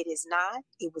 If it is not,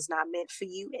 it was not meant for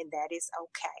you, and that is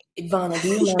okay. Vonna, do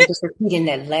you mind just repeating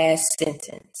that last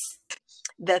sentence?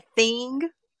 The thing,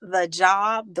 the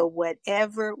job, the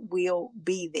whatever will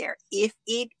be there. If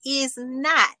it is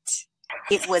not,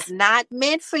 it was not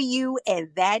meant for you, and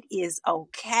that is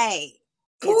okay.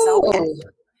 It's okay.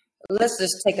 Let's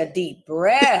just take a deep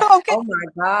breath. Okay. Oh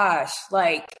my gosh.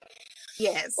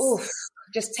 Yes. Oof.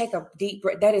 Just take a deep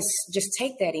breath. Just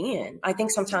take that in. I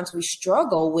think sometimes we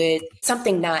struggle with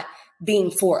something not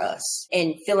being for us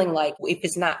and feeling like if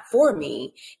it's not for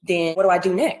me, then what do I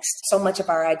do next? So much of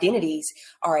our identities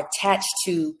are attached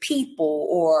to people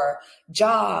or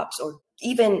jobs or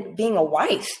even being a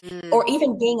wife or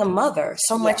even being a mother.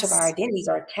 So much of our identities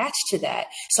are attached to that.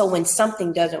 So when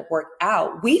something doesn't work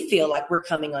out, we feel like we're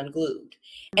coming unglued.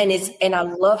 And I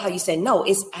love how you said, no,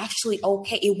 it's actually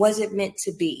okay. It wasn't meant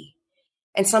to be.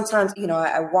 And sometimes,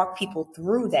 I walk people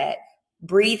through that,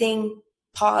 breathing,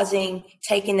 pausing,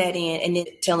 taking that in, and then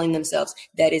telling themselves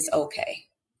that it's okay.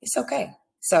 It's okay.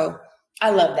 So I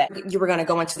love that. You were going to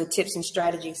go into the tips and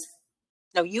strategies.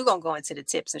 No, you're going to go into the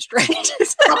tips and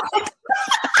strategies.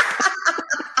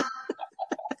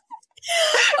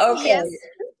 Okay.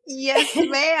 Yes,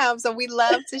 ma'am. So we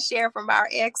love to share from our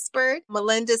expert,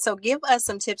 Melinda. So give us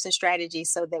some tips and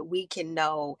strategies so that we can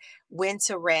know when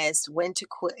to rest, when to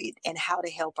quit, and how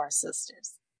to help our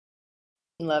sisters.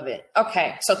 Love it.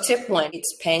 Okay. So tip 1,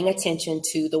 it's paying attention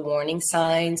to the warning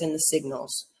signs and the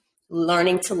signals,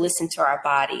 learning to listen to our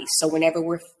bodies. So whenever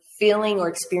we're feeling or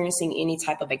experiencing any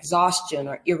type of exhaustion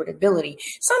or irritability,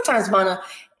 sometimes, Vonna,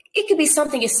 it could be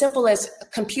something as simple as a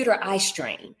computer eye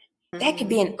strain. That could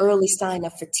be an early sign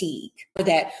of fatigue or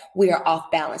that we are off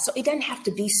balance. So it doesn't have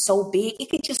to be so big. It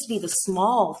could just be the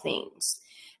small things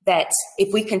that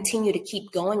if we continue to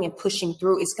keep going and pushing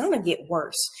through, it's going to get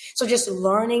worse. So just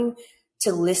learning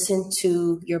to listen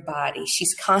to your body.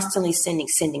 She's constantly sending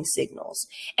signals,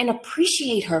 and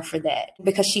appreciate her for that,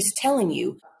 because she's telling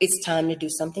you it's time to do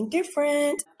something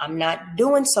different. I'm not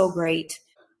doing so great.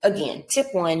 Again, tip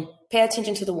 1, pay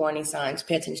attention to the warning signs,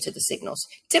 pay attention to the signals.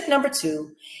 Tip number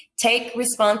 2, take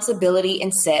responsibility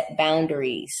and set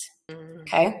boundaries.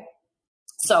 Okay.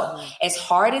 So as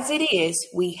hard as it is,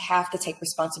 we have to take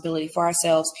responsibility for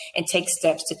ourselves and take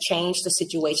steps to change the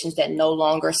situations that no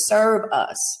longer serve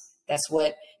us. That's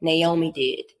what Naomi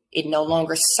did. It no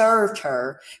longer served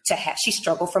her she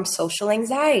struggled from social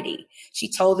anxiety.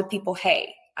 She told the people,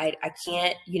 hey, I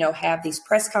can't, have these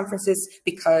press conferences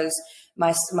because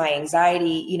my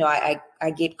anxiety,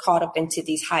 I get caught up into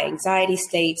these high anxiety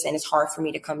states, and it's hard for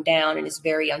me to come down, and it's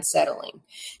very unsettling.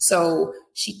 So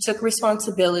she took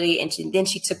responsibility, and then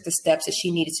she took the steps that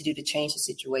she needed to do to change the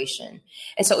situation.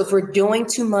 And so if we're doing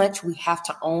too much, we have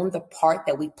to own the part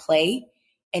that we play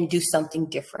and do something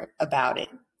different about it.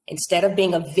 Instead of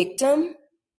being a victim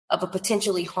of a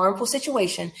potentially harmful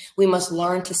situation, we must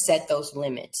learn to set those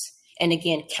limits. And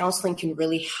again, counseling can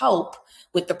really help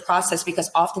with the process, because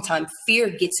oftentimes fear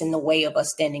gets in the way of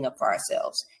us standing up for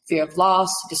ourselves. Fear of loss,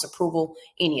 disapproval,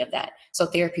 any of that. So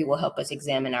therapy will help us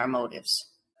examine our motives.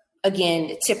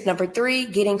 Again, tip number 3,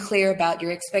 getting clear about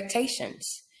your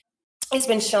expectations. It's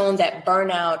been shown that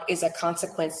burnout is a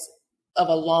consequence of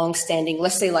a long-standing,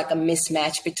 let's say like a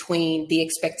mismatch between the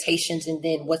expectations and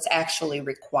then what's actually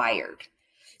required.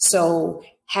 So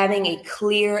having a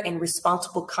clear and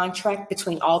responsible contract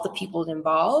between all the people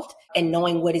involved and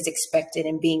knowing what is expected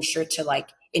and being sure to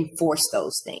enforce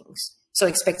those things. So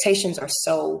expectations are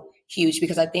so huge,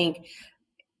 because I think,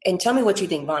 and tell me what you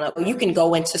think, Vonna, you can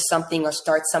go into something or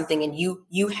start something and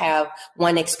you have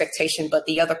one expectation, but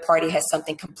the other party has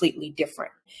something completely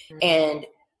different. And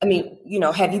I mean,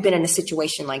 have you been in a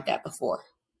situation like that before?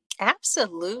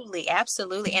 Absolutely.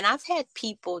 Absolutely. And I've had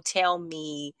people tell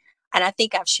me, and I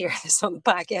think I've shared this on the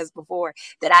podcast before,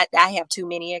 that I have too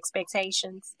many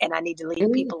expectations and I need to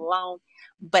leave people alone.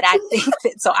 But I think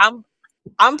that, so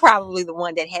I'm probably the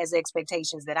one that has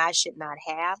expectations that I should not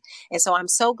have. And so I'm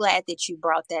so glad that you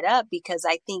brought that up, because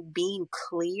I think being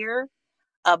clear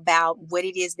about what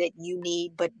it is that you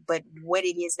need, but what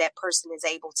it is that person is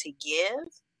able to give.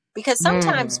 Because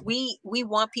sometimes we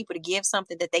want people to give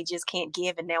something that they just can't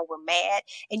give, and now we're mad.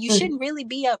 And you shouldn't really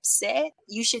be upset.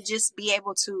 You should just be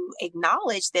able to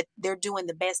acknowledge that they're doing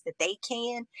the best that they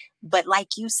can. But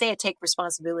like you said, take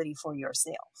responsibility for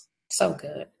yourself. So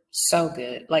good. So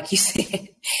good. Like you said,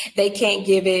 they can't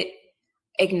give it,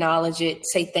 acknowledge it,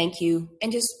 say thank you,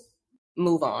 and just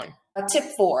move on. Tip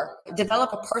 4,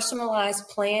 develop a personalized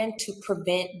plan to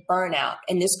prevent burnout.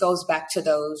 And this goes back to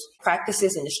those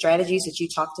practices and the strategies that you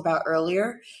talked about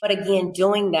earlier. But again,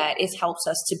 doing that, it helps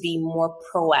us to be more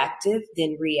proactive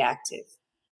than reactive.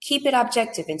 Keep it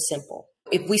objective and simple.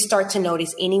 If we start to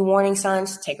notice any warning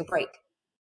signs, take a break.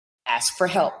 Ask for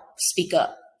help. Speak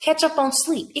up. Catch up on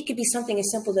sleep. It could be something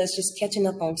as simple as just catching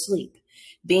up on sleep.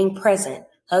 Being present,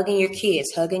 hugging your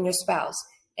kids, hugging your spouse.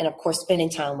 And of course, spending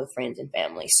time with friends and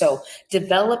family. So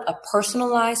develop a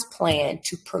personalized plan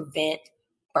to prevent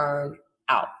burnout.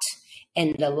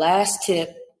 And the last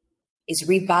tip is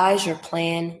revise your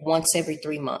plan once every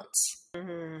 3 months.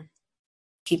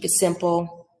 Keep it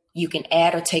simple, You can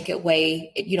add or take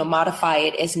away, modify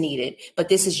it as needed, but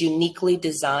this is uniquely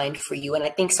designed for you. And I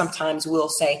think sometimes we'll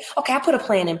say, okay, I put a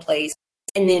plan in place,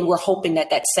 and then we're hoping that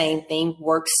that same thing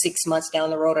works 6 months down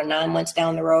the road or 9 months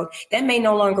down the road. That may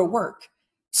no longer work.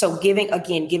 So giving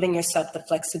yourself the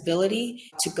flexibility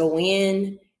to go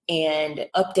in and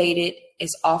update it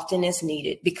as often as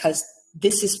needed, because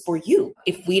this is for you.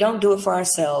 If we don't do it for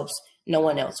ourselves, no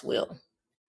one else will.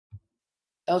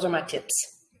 Those are my tips.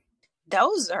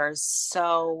 Those are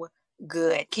so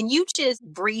good. Can you just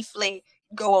briefly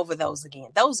go over those again?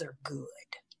 Those are good.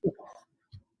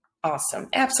 Awesome.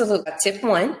 Absolutely. Tip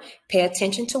 1, pay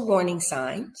attention to warning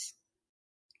signs.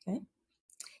 Okay.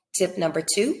 Tip number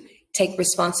 2, take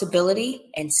responsibility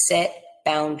and set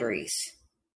boundaries.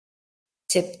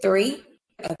 Tip 3,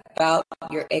 about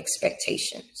your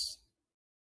expectations.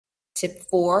 Tip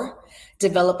 4,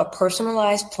 develop a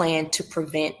personalized plan to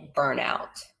prevent burnout.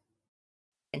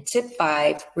 And tip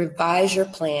 5, revise your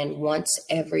plan once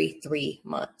every 3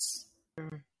 months.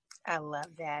 I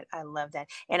love that. I love that.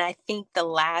 And I think the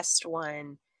last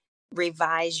one,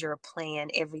 revise your plan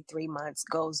every 3 months,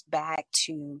 goes back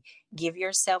to give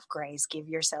yourself grace, give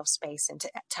yourself space and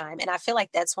time. And I feel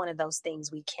like that's one of those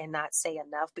things we cannot say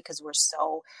enough, because we're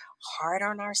so hard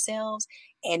on ourselves.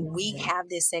 And we have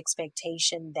this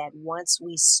expectation that once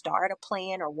we start a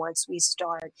plan, or once we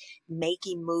start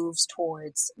making moves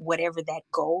towards whatever that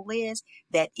goal is,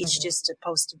 that it's just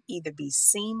supposed to either be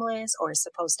seamless or it's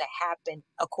supposed to happen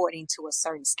according to a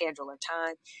certain schedule or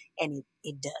time. And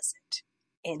it doesn't.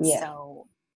 And so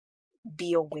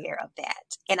be aware of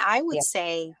that. And I would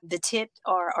say the tip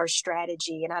or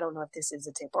strategy, and I don't know if this is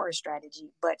a tip or a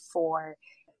strategy, but for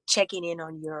checking in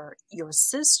on your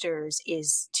sisters,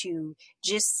 is to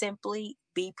just simply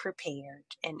be prepared.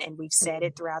 And we've said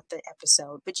it throughout the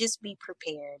episode, but just be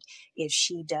prepared if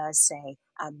she does say,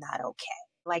 I'm not okay.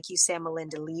 Like you said,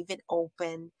 Melinda, leave it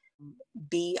open,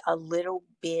 be a little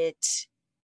bit,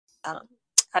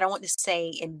 I don't want to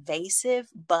say invasive,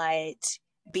 but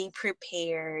be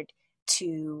prepared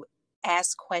to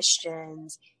ask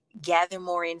questions, gather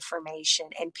more information,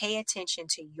 and pay attention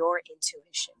to your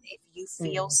intuition. If you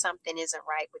feel something isn't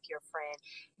right with your friend,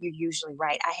 you're usually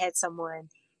right. I had someone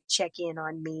check in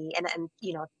on me, and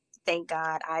thank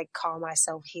God I call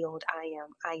myself healed.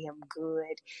 I am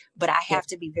good, but I have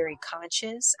to be very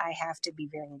conscious. I have to be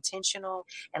very intentional.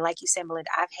 And like you said,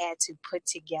 Melinda, I've had to put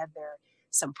together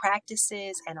some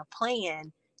practices and a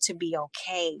plan to be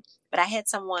okay. But I had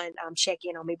someone check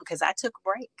in on me because I took a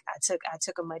break. I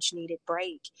took a much needed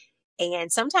break.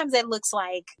 And sometimes that looks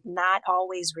like not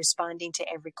always responding to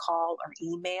every call or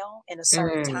email in a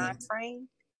certain time frame.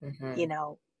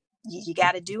 You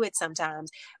got to do it sometimes.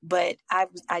 But I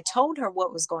told her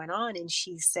what was going on, and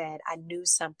she said, I knew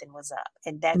something was up.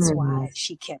 And that's why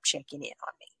she kept checking in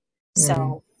on me.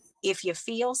 So if you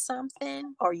feel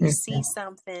something or you see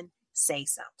something, say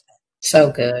something.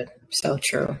 So good. So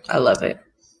true. I love it.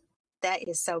 That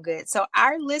is so good. So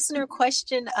our listener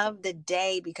question of the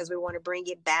day, because we want to bring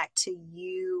it back to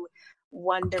you,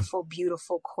 wonderful,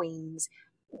 beautiful queens.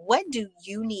 What do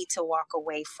you need to walk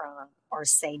away from or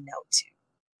say no to?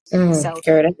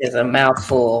 Girl, that is a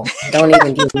mouthful. Don't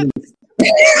even give me.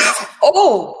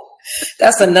 Oh,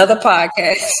 that's another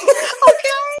podcast.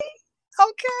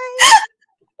 Okay.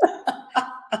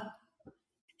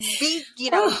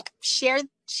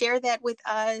 Share that with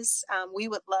us. We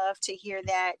would love to hear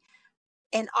that.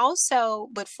 And also,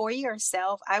 but for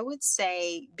yourself, I would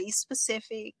say be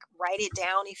specific, write it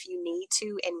down if you need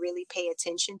to, and really pay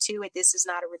attention to it. This is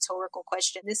not a rhetorical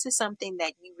question. This is something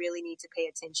that you really need to pay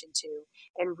attention to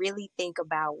and really think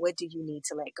about, what do you need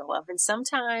to let go of? And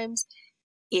sometimes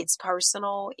it's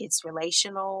personal, it's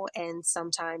relational, and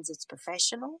sometimes it's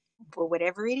professional. But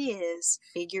whatever it is,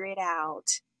 figure it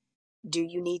out. Do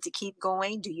you need to keep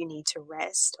going? Do you need to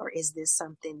rest? Or is this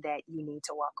something that you need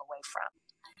to walk away from?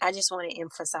 I just want to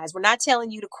emphasize, we're not telling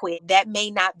you to quit. That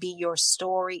may not be your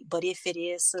story, but if it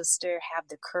is, sister, have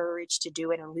the courage to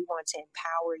do it. And we want to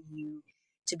empower you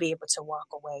to be able to walk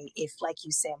away if, like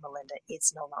you said, Melinda,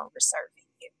 it's no longer serving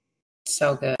you.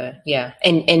 So good. Yeah.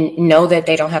 And know that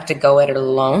they don't have to go at it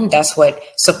alone. That's what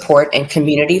support and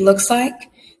community looks like.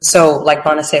 So like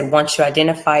Vonna said, once you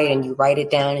identify it and you write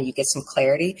it down and you get some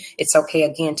clarity, it's okay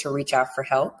again to reach out for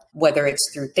help, whether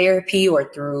it's through therapy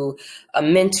or through a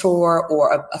mentor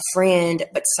or a friend,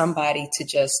 but somebody to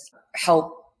just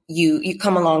help you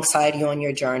come alongside you on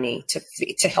your journey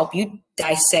to help you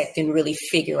dissect and really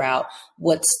figure out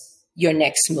what's your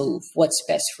next move, what's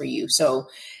best for you. So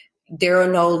there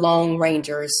are no lone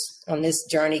rangers on this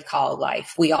journey called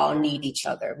life. We all need each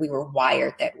other. We were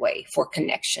wired that way for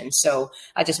connection. So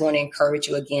I just want to encourage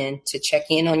you again to check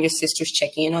in on your sisters,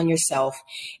 check in on yourself,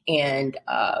 and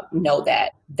know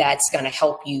that that's going to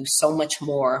help you so much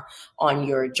more on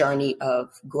your journey of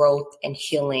growth and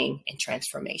healing and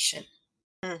transformation.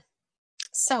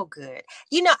 So good.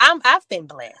 You know, I've been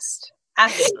blessed.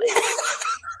 I've been blessed.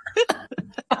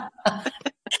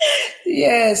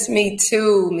 Yes, me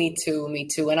too.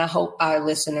 And I hope our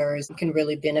listeners can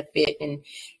really benefit and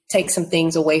take some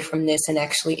things away from this and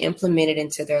actually implement it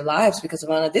into their lives, because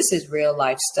Ivana, this is real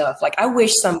life stuff. Like, I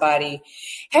wish somebody,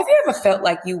 have you ever felt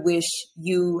like you wish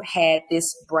you had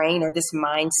this brain or this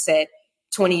mindset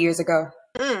 20 years ago?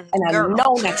 And I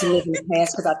know not to live in the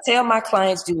past, because I tell my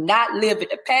clients, do not live in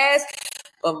the past.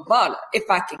 But Ivana, if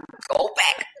I can go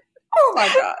back, oh my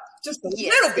God. Just a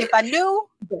little bit.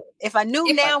 If I knew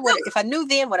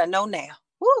then what I know now.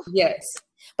 Woo. Yes.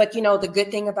 But you know, the good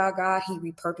thing about God, he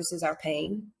repurposes our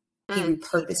pain. He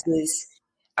repurposes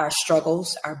our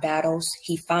struggles, our battles.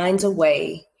 He finds a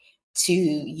way to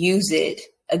use it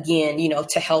again, you know,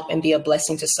 to help and be a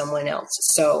blessing to someone else.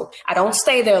 So I don't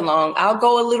stay there long. I'll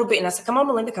go a little bit and I say, come on,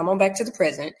 Melinda, come on back to the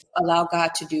present. Allow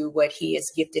God to do what he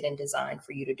has gifted and designed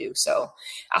for you to do. So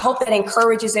I hope that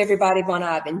encourages everybody. Ivana,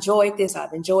 I've enjoyed this.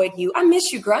 I've enjoyed you. I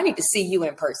miss you, girl. I need to see you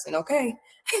in person. Okay.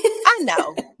 I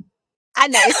know.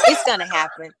 It's going to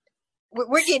happen.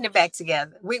 We're getting it back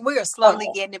together. We are slowly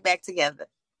getting it back together.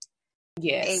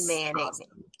 Yes. Amen. Awesome.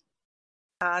 Amen.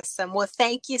 Awesome. Well,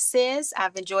 thank you, sis.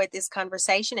 I've enjoyed this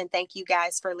conversation, and thank you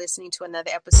guys for listening to another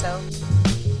episode.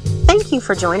 Thank you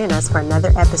for joining us for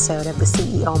another episode of the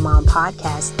CEO Mom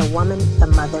Podcast, The Woman, the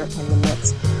Mother, and the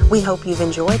Myths. We hope you've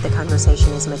enjoyed the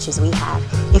conversation as much as we have.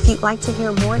 If you'd like to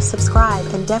hear more, subscribe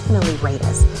and definitely rate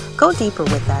us. Go deeper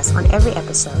with us on every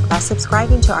episode by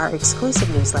subscribing to our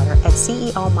exclusive newsletter at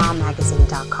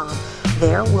CEOMomMagazine.com.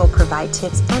 There, we'll provide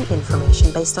tips and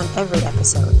information based on every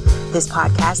episode. This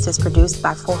podcast is produced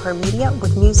by For Her Media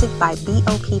with music by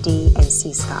BOPD and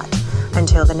C. Scott.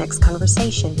 Until the next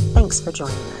conversation, thanks for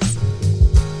joining us.